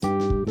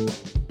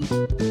Hi,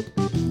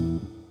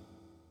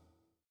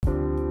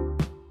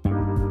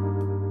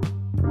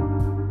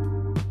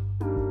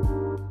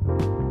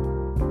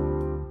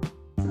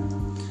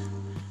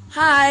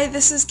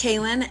 this is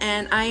Kaylin,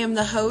 and I am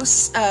the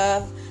host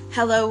of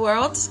Hello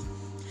World.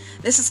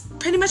 This is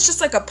pretty much just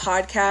like a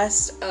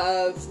podcast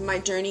of my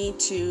journey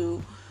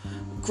to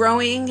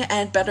growing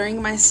and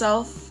bettering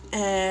myself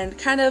and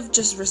kind of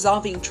just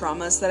resolving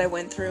traumas that I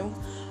went through.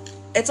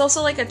 It's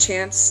also like a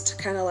chance to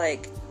kind of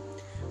like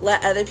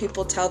let other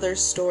people tell their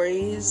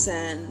stories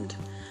and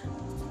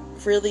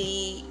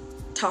really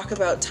talk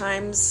about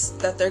times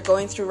that they're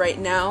going through right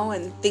now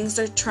and things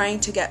they're trying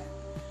to get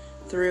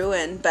through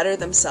and better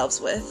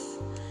themselves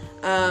with.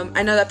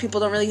 I know that people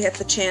don't really get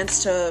the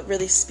chance to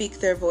really speak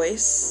their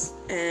voice,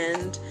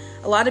 and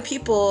a lot of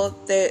people,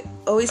 they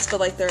always feel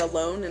like they're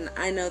alone, and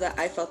I know that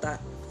I felt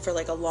that for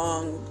like a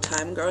long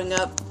time growing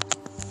up,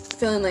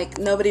 feeling like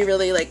nobody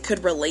really like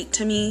could relate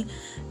to me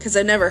because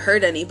I never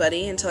heard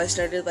anybody until I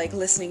started like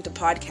listening to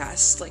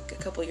podcasts like a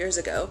couple years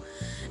ago,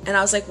 and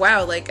I was like,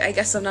 wow, like I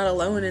guess I'm not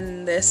alone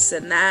in this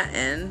and that.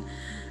 And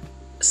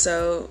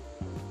so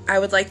I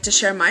would like to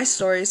share my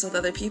stories with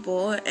other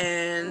people,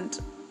 and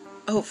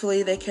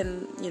hopefully they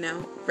can,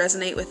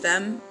 resonate with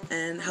them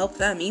and help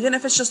them, even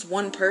if it's just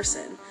one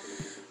person.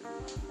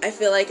 I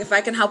feel like if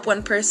I can help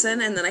one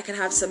person and then I can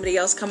have somebody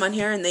else come on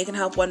here and they can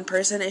help one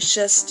person, it's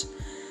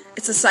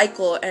a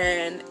cycle,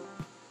 and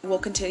we'll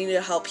continue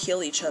to help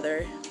heal each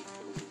other.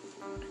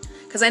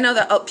 Because I know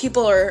that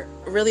people are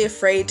really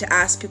afraid to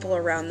ask people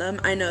around them.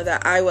 I know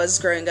that I was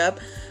growing up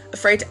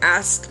afraid to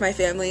ask my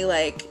family,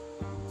 like,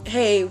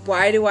 hey,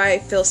 why do I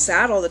feel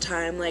sad all the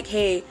time? Like,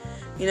 hey,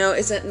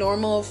 is it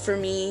normal for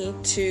me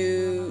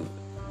to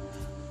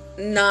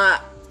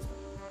not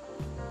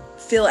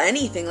feel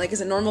anything? Like,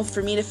 is it normal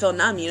for me to feel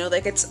numb?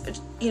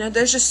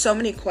 There's just so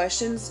many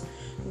questions.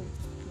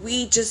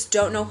 We just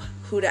don't know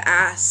who to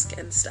ask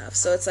and stuff.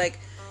 So it's like,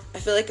 I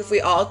feel like if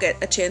we all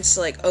get a chance to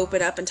like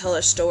open up and tell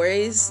our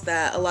stories,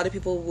 that a lot of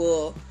people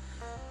will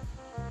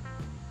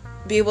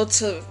be able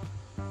to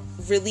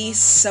release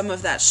some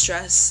of that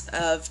stress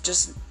of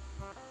just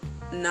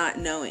not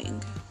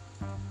knowing.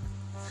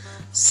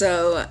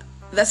 So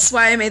that's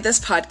why I made this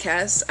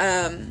podcast.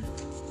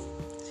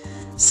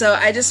 So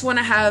I just want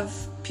to have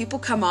people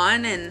come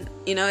on, and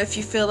if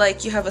you feel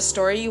like you have a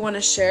story you want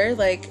to share,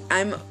 like,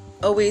 I'm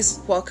always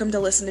welcome to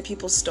listen to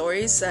people's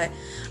stories. I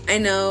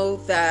know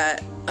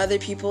that other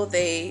people,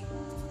 they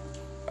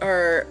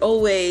are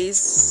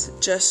always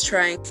just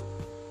trying,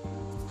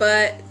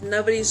 but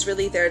nobody's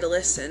really there to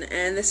listen,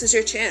 and this is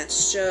your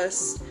chance.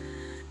 Just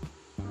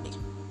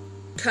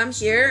come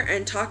here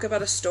and talk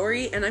about a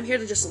story, and I'm here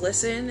to just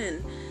listen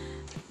and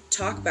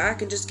talk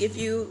back and just give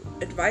you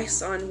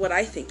advice on what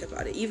I think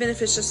about it, even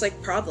if it's just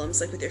like problems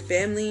like with your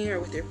family or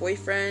with your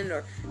boyfriend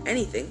or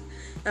anything.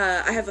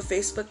 I have a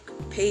Facebook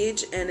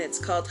page, and it's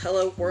called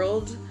Hello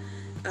World.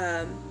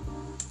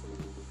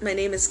 My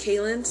name is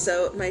Kaylin,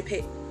 so my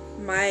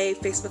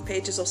Facebook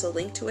page is also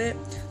linked to it.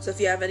 So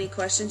if you have any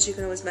questions, you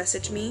can always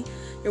message me.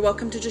 You're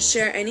welcome to just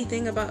share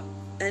anything about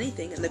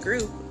anything in the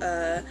group.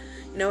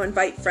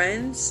 Invite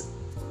friends.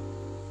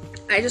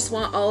 I just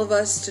want all of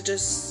us to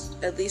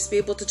just at least be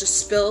able to just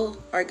spill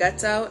our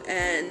guts out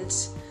and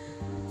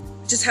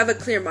just have a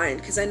clear mind,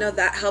 because I know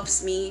that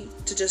helps me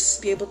to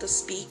just be able to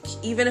speak.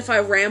 Even if I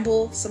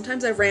ramble,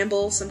 sometimes I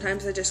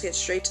just get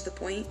straight to the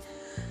point.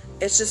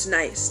 It's just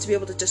nice to be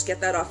able to just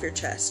get that off your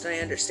chest, and I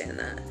understand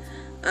that.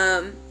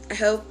 I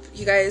hope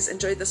you guys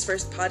enjoyed this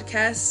first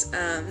podcast.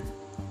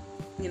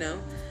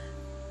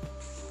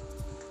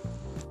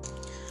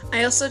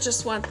 I also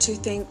just want to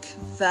thank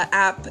the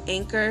app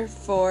Anchor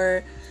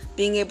for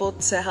being able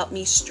to help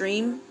me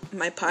stream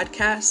my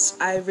podcast.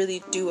 I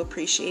really do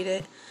appreciate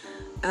it.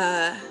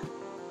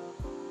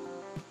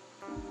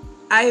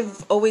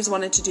 I've always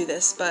wanted to do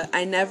this, but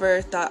I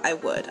never thought I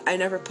would. I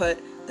never put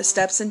the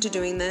steps into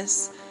doing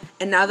this,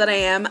 and now that I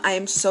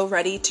am so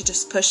ready to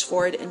just push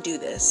forward and do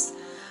this.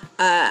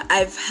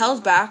 I've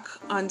held back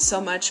on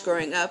so much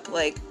growing up,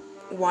 like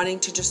wanting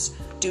to just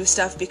do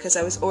stuff because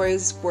I was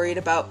always worried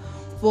about,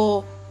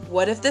 well,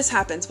 what if this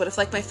happens? What if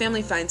like my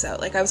family finds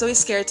out? Like, I was always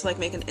scared to like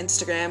make an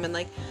Instagram and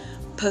like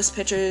post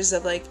pictures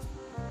of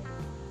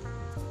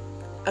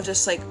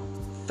just like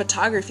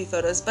photography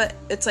photos, but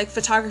it's like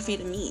photography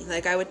to me.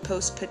 Like, I would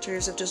post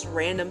pictures of just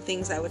random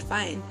things I would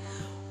find,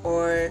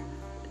 or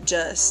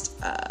just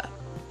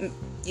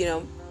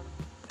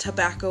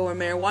tobacco or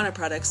marijuana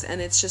products, and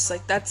it's just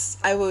like,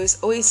 I was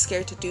always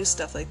scared to do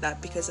stuff like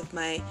that because of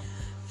my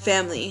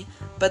family.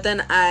 But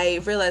then I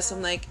realized,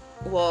 I'm like,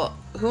 well,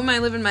 who am I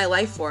living my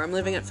life for? I'm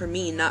living it for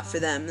me, not for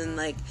them. And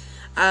like,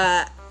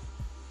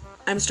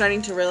 I'm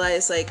starting to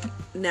realize, like,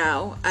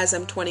 now, as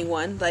I'm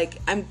 21, like,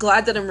 I'm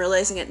glad that I'm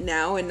realizing it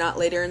now and not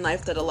later in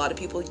life that a lot of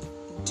people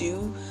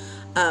do,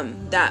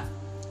 that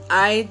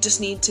I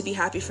just need to be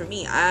happy for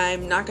me.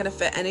 I'm not going to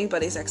fit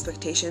anybody's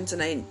expectations,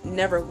 and I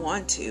never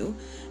want to,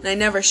 and I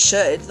never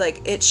should.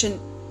 Like, it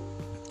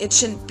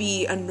shouldn't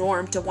be a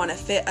norm to want to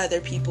fit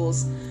other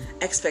people's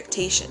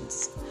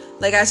expectations.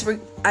 Like,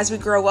 as we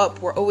grow up,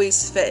 we're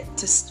always fit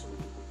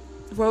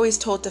we're always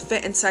told to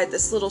fit inside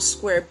this little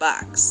square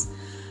box.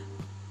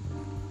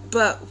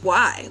 But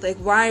why? Like,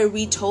 why are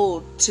we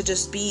told to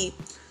just be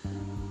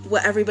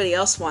what everybody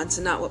else wants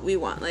and not what we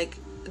want? Like,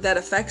 that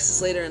affects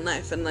us later in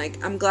life, and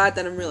like, I'm glad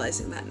that I'm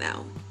realizing that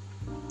now.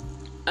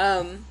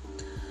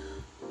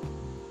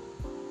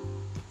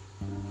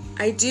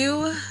 I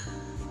do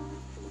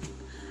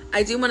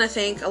want to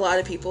thank a lot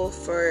of people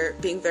for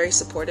being very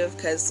supportive,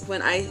 because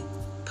when I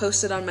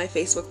posted on my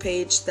Facebook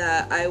page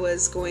that I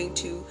was going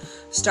to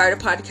start a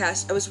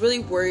podcast, I was really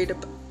worried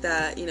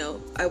that, you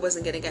know, I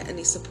wasn't going to get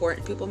any support,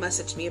 and people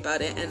messaged me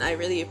about it, and I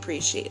really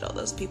appreciate all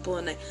those people,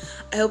 and I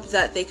hope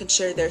that they can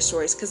share their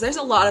stories, because there's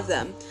a lot of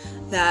them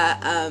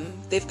that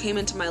they've came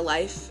into my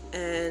life,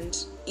 and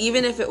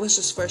even if it was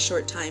just for a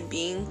short time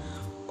being,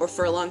 or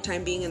for a long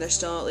time being, and they're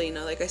still, you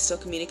know, like, I still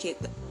communicate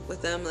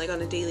with them, like,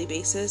 on a daily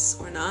basis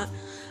or not,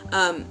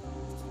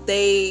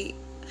 they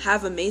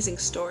have amazing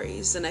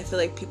stories, and I feel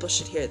like people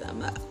should hear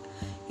them.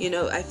 You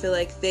know, I feel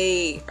like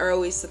they are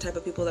always the type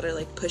of people that are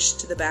like pushed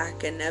to the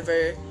back, and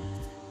never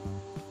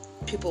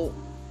the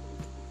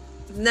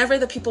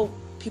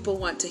people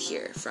want to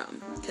hear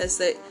from, because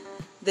they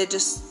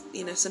just,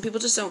 you know, some people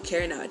just don't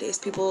care nowadays.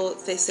 People,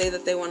 they say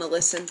that they want to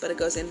listen, but it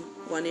goes in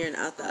one ear and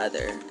out the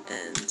other,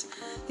 and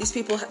these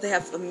people, they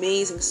have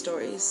amazing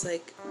stories,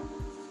 like,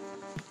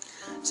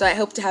 so I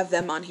hope to have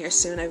them on here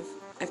soon.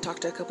 I've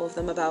talked to a couple of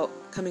them about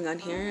coming on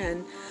here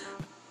and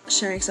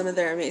sharing some of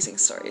their amazing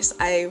stories.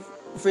 I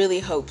really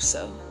hope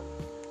so.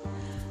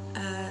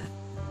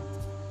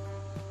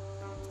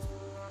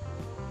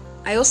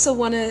 I also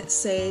want to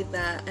say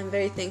that I'm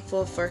very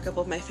thankful for a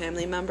couple of my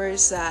family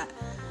members that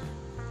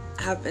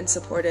have been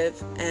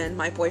supportive, and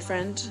my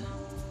boyfriend,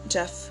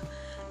 Jeff,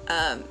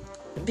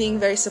 being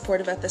very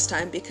supportive at this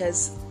time,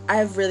 because I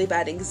have really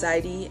bad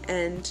anxiety,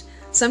 and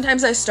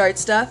sometimes I start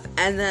stuff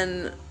and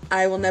then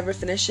I will never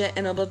finish it,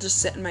 and it'll just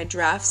sit in my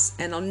drafts,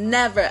 and I'll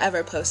never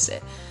ever post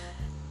it.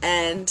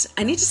 And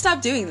I need to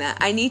stop doing that.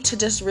 I need to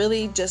just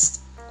really just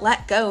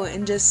let go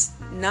and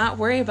just not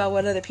worry about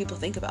what other people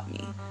think about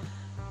me.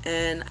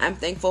 And I'm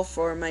thankful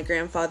for my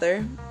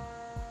grandfather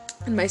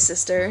and my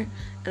sister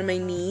and my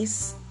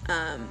niece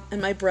and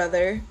my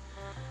brother,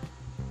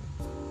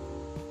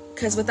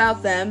 because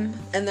without them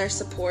and their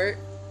support,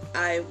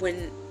 I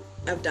wouldn't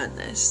have done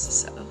this.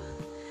 So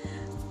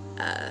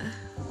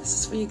this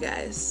is for you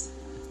guys.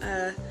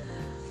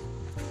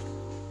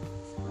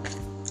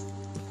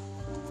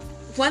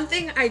 One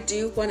thing I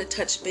do want to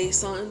touch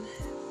base on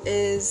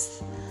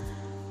is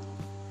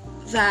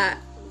that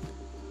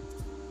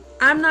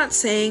I'm not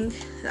saying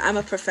that I'm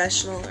a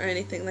professional or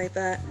anything like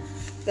that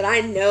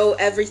I know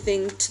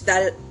everything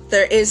that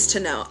there is to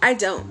know. I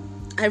don't.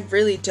 I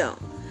really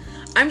don't.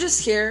 I'm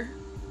just here.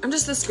 I'm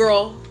just this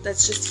girl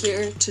that's just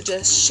here to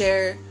just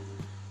share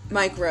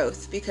my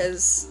growth,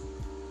 because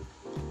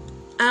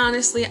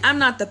honestly, I'm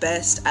not the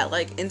best at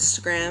like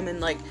Instagram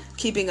and like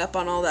keeping up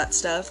on all that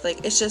stuff.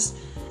 Like, it's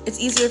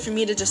easier for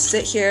me to just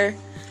sit here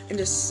and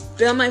just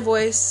spill my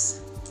voice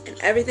and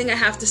everything I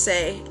have to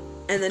say,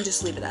 and then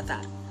just leave it at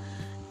that.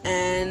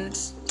 And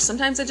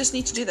sometimes I just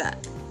need to do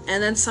that.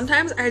 And then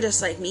sometimes I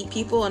just like meet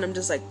people and I'm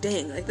just like,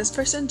 dang, like this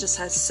person just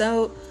has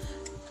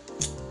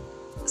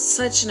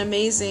such an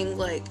amazing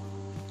like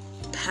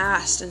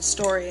past and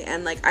story,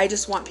 and like I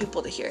just want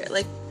people to hear it,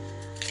 like,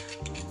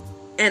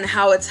 and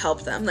how it's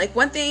helped them. Like,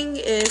 one thing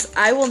is,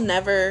 I will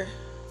never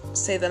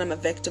say that I'm a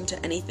victim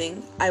to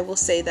anything. I will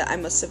say that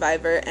I'm a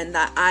survivor, and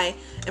that I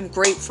am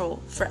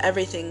grateful for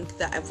everything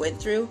that I've went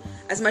through,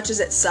 as much as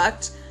it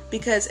sucked,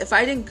 because if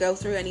I didn't go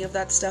through any of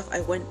that stuff,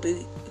 I wouldn't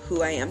be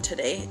who I am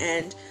today,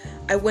 and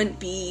I wouldn't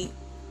be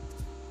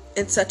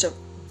in such a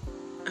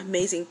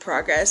amazing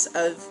progress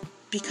of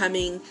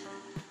becoming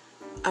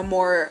a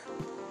more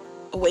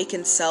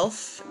awakened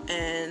self,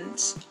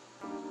 and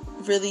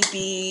really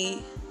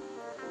be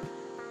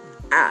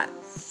at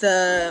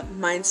the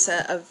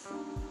mindset of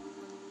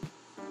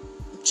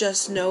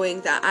just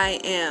knowing that I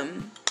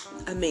am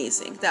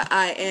amazing, that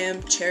I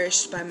am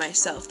cherished by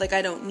myself. Like,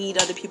 I don't need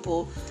other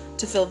people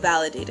to feel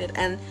validated,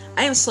 and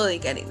I am slowly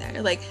getting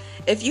there. Like,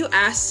 if you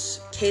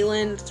asked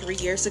Kaylin 3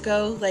 years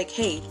ago, like,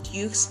 hey, do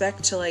you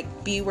expect to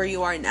like be where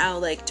you are now,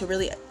 like to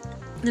really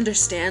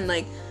understand,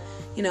 like,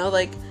 you know,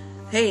 like,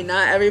 hey,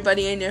 not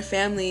everybody in your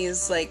family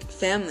is like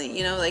family,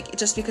 you know, like,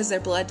 just because they're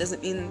blood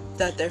doesn't mean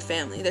that they're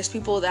family. There's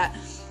people that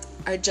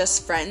are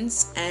just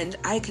friends, and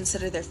I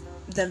consider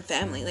them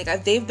family.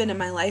 Like, they've been in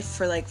my life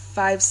for like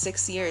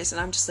 5-6 years,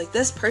 and I'm just like,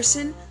 this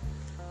person,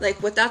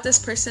 like, without this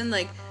person,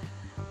 like,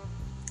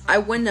 I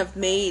wouldn't have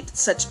made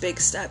such big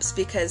steps,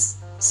 because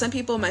some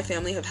people in my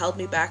family have held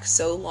me back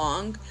so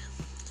long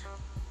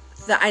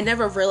that I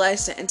never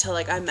realized it until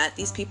like I met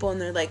these people,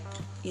 and they're like,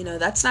 you know,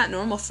 that's not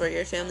normal for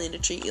your family to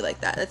treat you like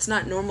that. It's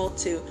not normal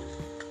to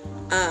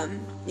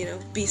you know,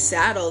 be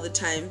sad all the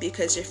time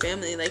because your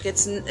family, like,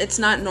 it's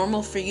not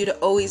normal for you to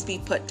always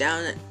be put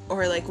down,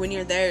 or like when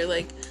you're there,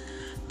 like,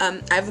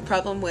 I have a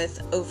problem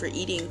with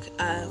overeating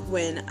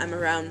when I'm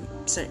around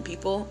certain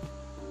people,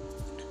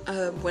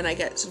 when I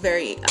get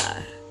very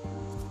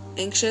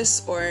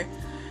anxious, or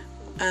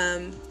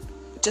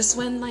just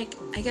when, like,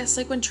 I guess,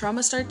 like, when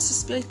trauma starts to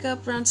speak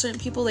up around certain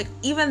people, like,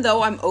 even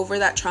though I'm over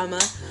that trauma,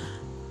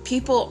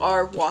 people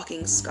are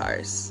walking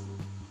scars.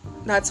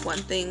 That's one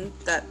thing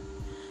that,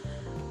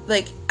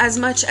 like, as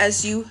much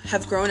as you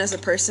have grown as a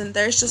person,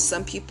 there's just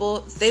some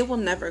people, they will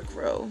never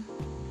grow,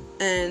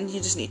 and you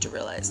just need to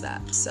realize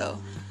that. So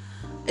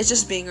it's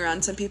just being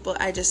around some people,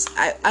 I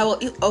will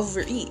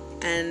overeat,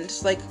 and,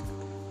 like,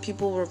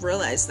 people will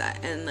realize that,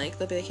 and, like,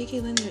 they'll be like, hey,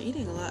 Caitlin, you're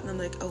eating a lot, and I'm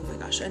like, oh my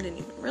gosh, I didn't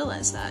even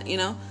realize that, you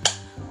know?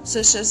 So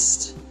it's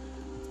just,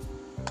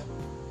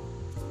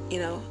 you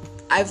know,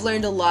 I've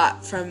learned a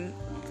lot from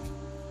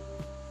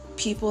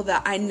people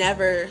that I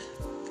never,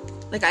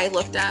 like, I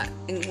looked at,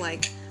 and,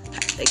 like,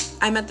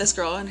 I met this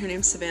girl, and her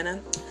name's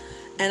Savannah,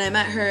 and I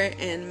met her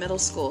in middle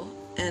school,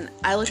 and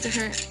I looked at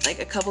her, like,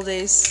 a couple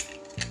days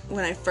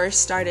when I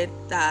first started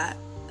that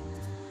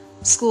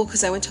school,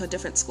 because I went to a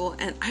different school,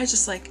 and I was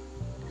just like,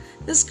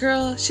 this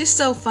girl, she's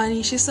so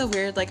funny, she's so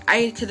weird, like,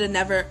 I could have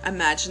never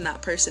imagined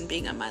that person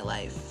being in my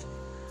life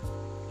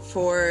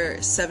for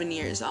 7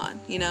 years on,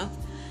 you know?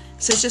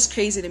 So it's just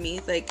crazy to me,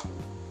 like,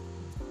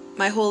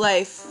 my whole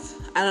life,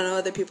 I don't know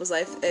other people's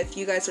life, if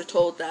you guys are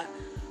told that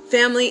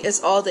family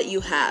is all that you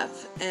have,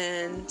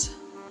 and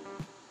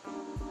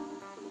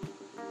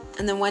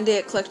then one day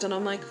it clicked, and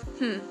I'm like,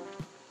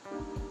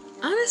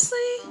 honestly,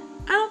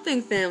 I don't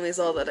think family is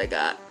all that I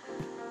got.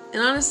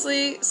 And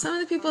honestly, some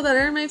of the people that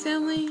are in my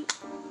family,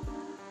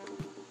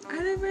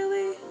 are they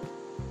really?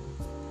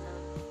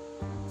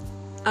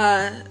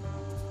 I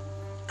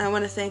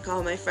want to thank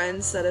all my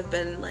friends that have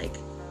been, like,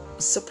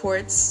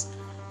 supports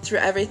through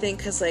everything,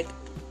 because, like,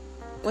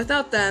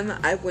 without them,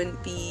 I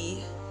wouldn't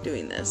be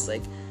doing this.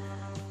 Like,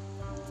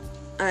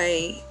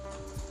 I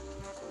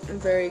am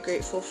very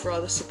grateful for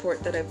all the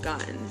support that I've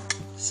gotten.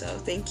 So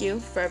thank you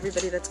for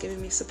everybody that's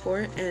giving me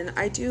support, and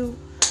I do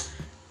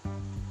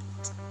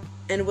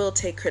and will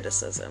take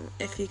criticism.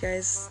 If you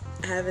guys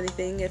have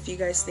anything, if you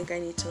guys think I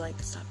need to, like,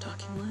 stop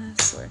talking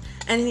less, or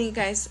anything you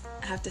guys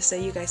have to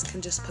say, you guys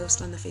can just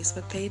post on the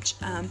Facebook page.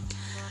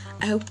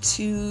 I hope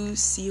to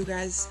see you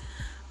guys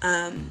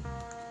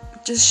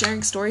just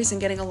sharing stories and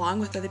getting along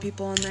with other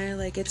people in there.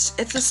 Like, it's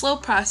a slow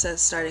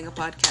process starting a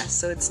podcast,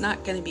 so it's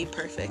not going to be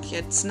perfect.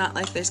 It's not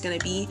like there's going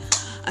to be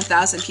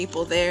 1,000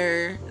 people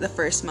there the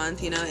first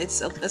month, you know. It's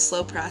a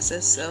slow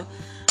process, so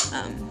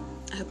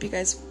I hope you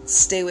guys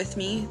stay with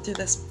me through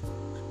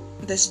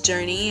this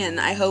journey, and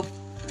I hope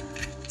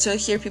to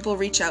hear people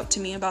reach out to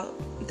me about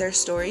their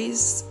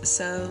stories.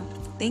 So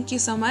thank you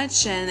so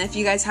much, and if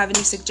you guys have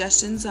any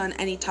suggestions on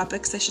any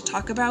topics I should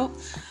talk about,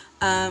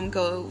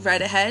 go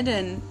right ahead,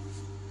 and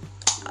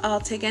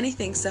I'll take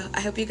anything. So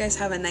I hope you guys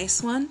have a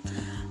nice one.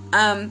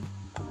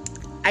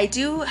 I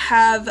do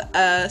have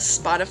a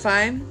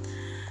Spotify.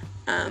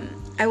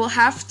 I will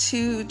have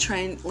to try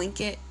and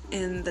link it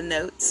in the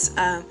notes,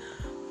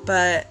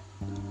 but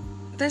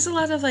there's a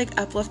lot of,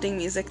 like, uplifting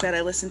music that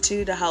I listen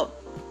to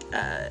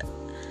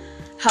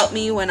help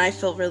me when I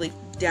feel really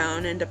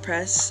down and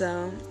depressed.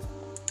 So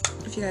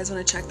if you guys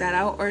want to check that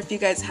out, or if you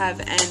guys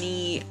have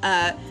any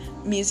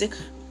music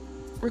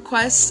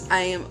requests,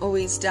 I am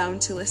always down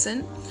to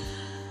listen.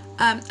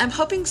 I'm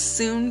hoping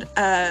soon,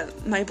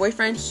 my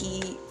boyfriend,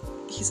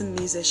 he's a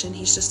musician,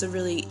 he's just a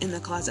really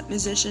in-the-closet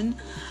musician,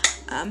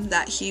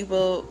 that he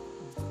will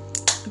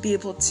be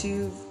able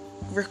to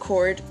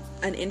record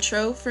an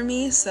intro for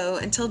me. So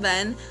until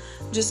then,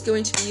 I'm just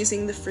going to be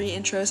using the free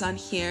intros on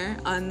here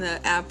on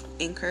the app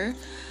Anchor.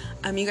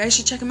 You guys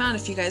should check them out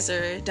if you guys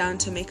are down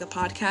to make a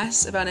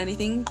podcast about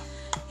anything.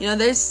 You know,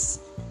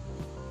 just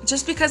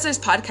because there's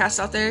podcasts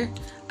out there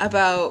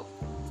about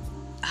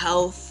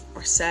health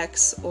or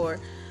sex or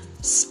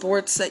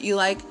sports that you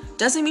like,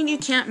 doesn't mean you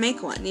can't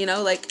make one, you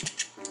know? Like,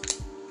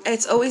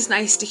 it's always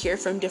nice to hear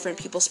from different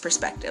people's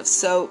perspectives.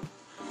 So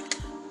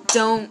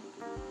don't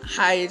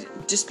hide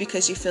just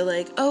because you feel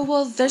like, oh,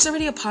 well, there's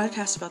already a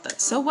podcast about that.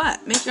 So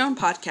what? Make your own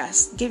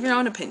podcast. Give your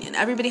own opinion.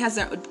 Everybody has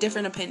their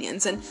different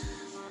opinions, and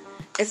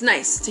it's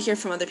nice to hear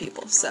from other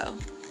people. So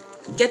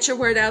get your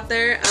word out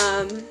there.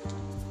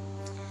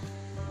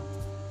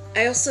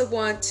 I also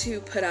want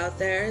to put out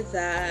there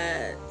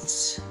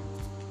that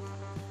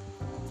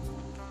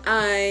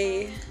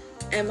I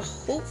am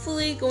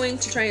hopefully going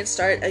to try and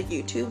start a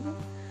YouTube.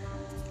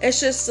 It's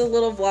just a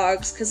little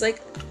vlogs, because,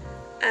 like,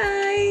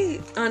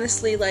 I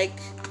honestly like,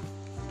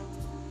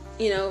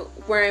 you know,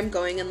 where I'm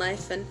going in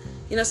life, and,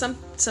 you know,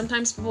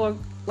 sometimes people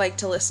like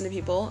to listen to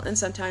people, and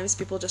sometimes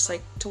people just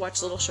like to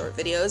watch little short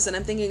videos, and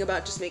I'm thinking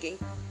about just making,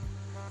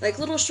 like,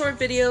 little short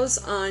videos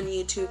on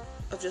YouTube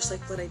of just,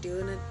 like, what I do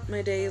in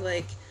my day.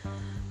 Like,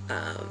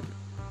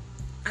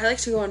 I like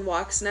to go on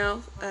walks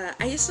now.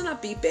 I used to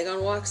not be big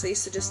on walks. I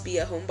used to just be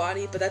a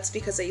homebody, but that's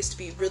because I used to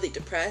be really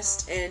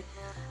depressed, and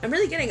I'm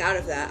really getting out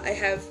of that. I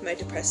have my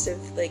depressive,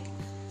 like,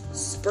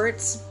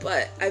 spurts,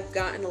 but I've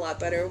gotten a lot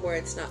better where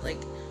it's not, like,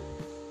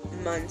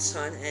 months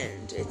on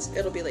end.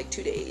 It'll be, like,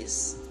 2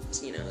 days,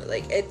 you know,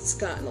 like, it's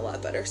gotten a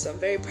lot better, so I'm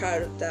very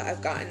proud of that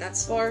I've gotten that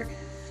far.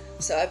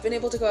 So I've been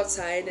able to go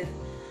outside, and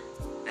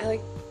I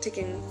like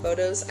taking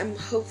photos. I'm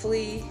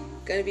hopefully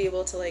going to be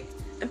able to, like,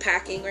 I'm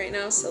packing right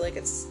now, so like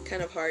it's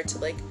kind of hard to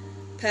like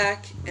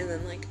pack, and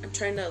then like I'm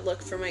trying to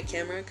look for my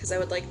camera because I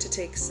would like to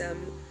take some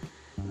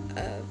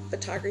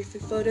photography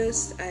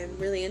photos. I'm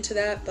really into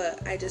that,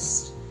 but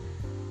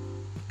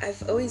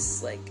I've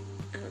always like,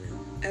 I don't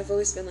know, I've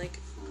always been like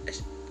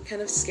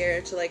kind of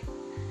scared to like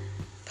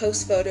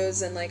post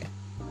photos and like,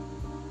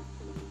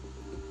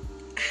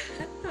 I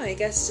don't know, I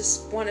guess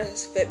just want to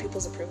fit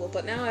people's approval,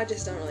 but now I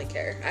just don't really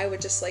care. I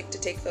would just like to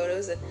take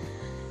photos and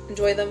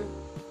enjoy them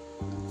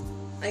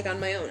like on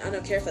my own. I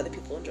don't care if other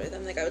people enjoy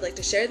them. Like I would like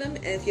to share them,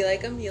 and if you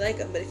like them, you like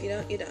them, but if you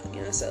don't, you don't,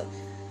 you know. So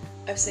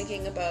I was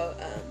thinking about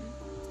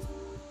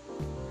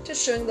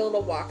just showing the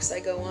little walks I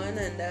go on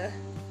and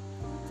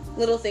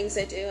little things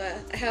I do.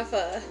 I have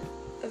a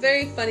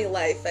very funny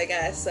life, I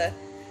guess. I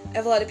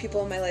have a lot of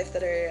people in my life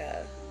that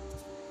are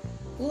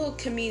little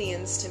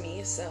comedians to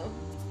me, so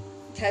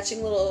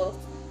catching little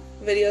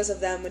videos of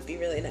them would be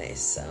really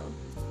nice. So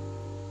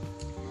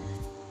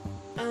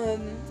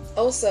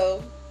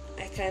also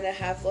I kind of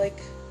have like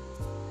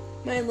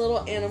my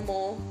little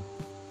animal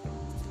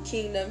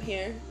kingdom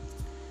here.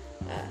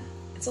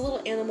 It's a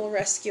little animal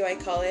rescue, I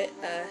call it.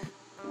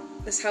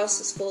 This house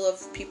is full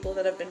of people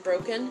that have been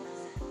broken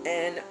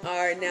and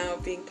are now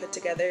being put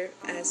together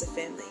as a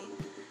family.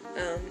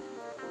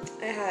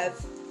 I have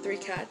 3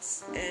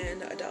 cats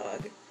and a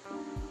dog.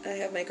 I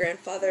have my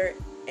grandfather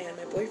and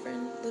my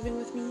boyfriend living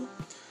with me.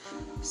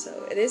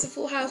 So it is a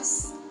full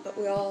house, but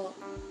we all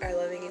are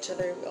loving each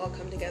other. We all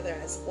come together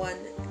as one,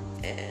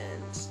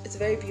 and it's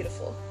very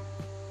beautiful.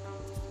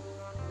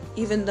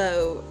 Even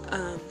though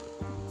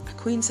a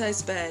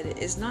queen-size bed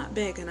is not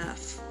big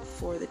enough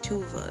for the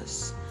 2 of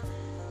us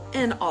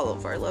and all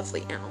of our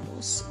lovely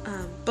animals,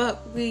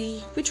 but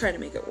we try to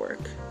make it work.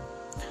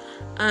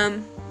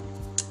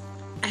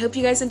 I hope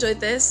you guys enjoyed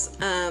this.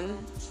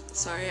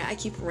 Sorry, I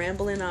keep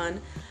rambling on.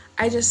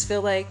 I just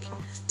feel like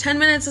 10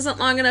 minutes isn't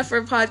long enough for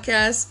a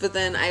podcast, but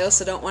then I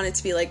also don't want it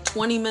to be like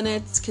 20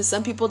 minutes because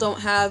some people don't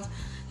have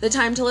the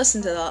time to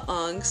listen to that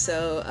long.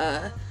 So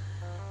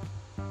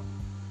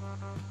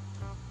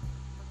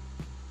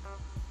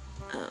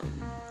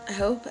I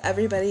hope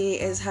everybody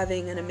is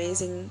having an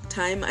amazing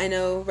time. I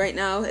know right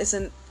now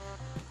isn't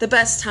the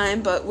best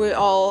time, but we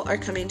all are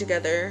coming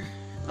together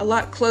a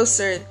lot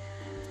closer,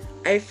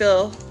 I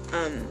feel,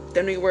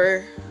 than we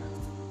were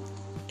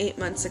 8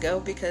 months ago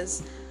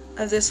because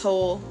of this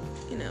whole,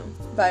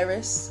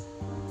 virus.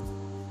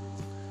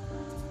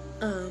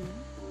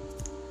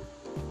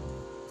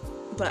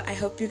 But I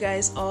hope you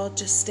guys all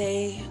just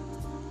stay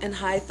in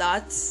high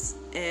thoughts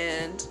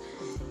and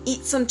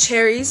eat some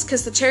cherries,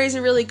 because the cherries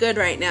are really good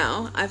right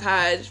now. I've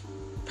had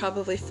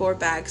probably 4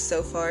 bags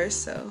so far,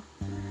 so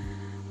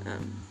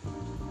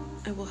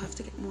I will have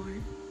to get more.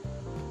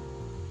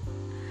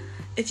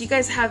 If you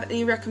guys have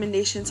any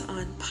recommendations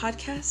on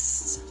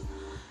podcasts,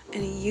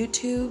 any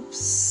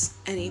YouTubes,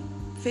 any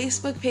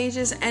Facebook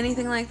pages,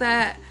 anything like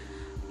that,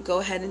 go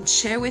ahead and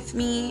share with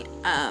me.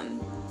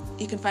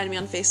 You can find me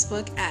on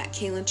Facebook at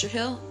Kaylin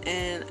Trujillo,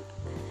 and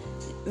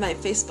my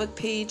Facebook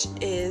page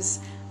is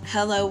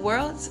Hello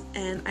World,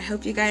 and I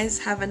hope you guys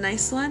have a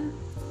nice one.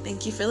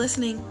 Thank you for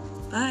listening.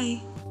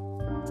 Bye.